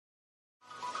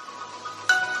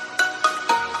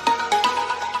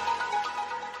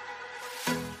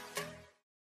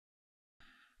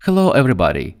Hello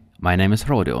everybody, my name is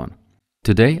Rodion.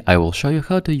 Today I will show you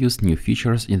how to use new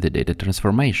features in the data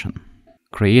transformation.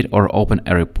 Create or open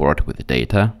a report with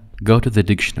data, go to the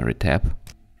Dictionary tab,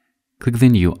 click the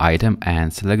New item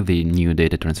and select the New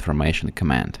Data Transformation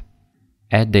command.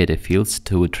 Add data fields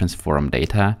to transform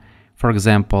data, for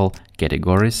example,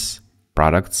 categories,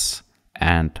 products,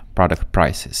 and product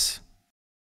prices.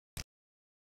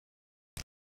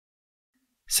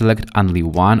 Select only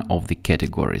one of the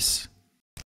categories.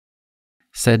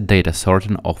 Set data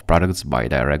sorting of products by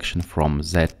direction from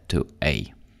Z to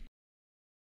A.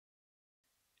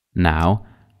 Now,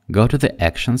 go to the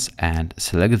Actions and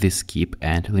select the Skip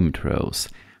and Limit rows,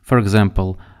 for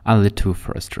example, only two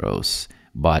first rows,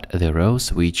 but the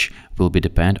rows which will be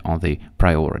depend on the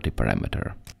priority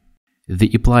parameter.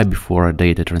 The Apply Before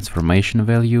Data Transformation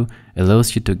value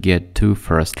allows you to get two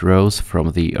first rows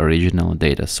from the original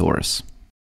data source.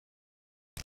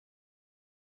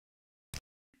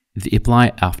 The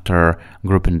Apply After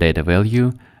Grouping Data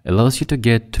value allows you to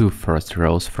get two first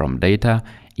rows from data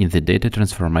in the data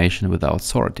transformation without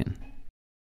sorting.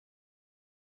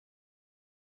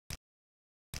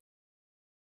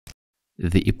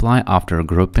 The Apply After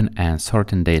Grouping and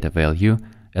Sorting Data value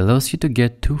allows you to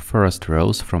get two first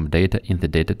rows from data in the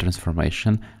data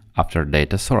transformation after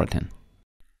data sorting.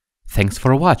 Thanks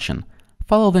for watching.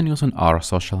 Follow the news on our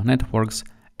social networks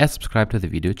and subscribe to the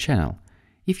video channel.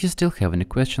 If you still have any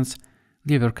questions,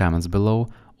 leave your comments below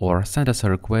or send us a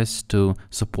request to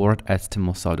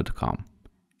support@stimulsoft.com.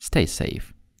 Stay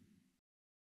safe.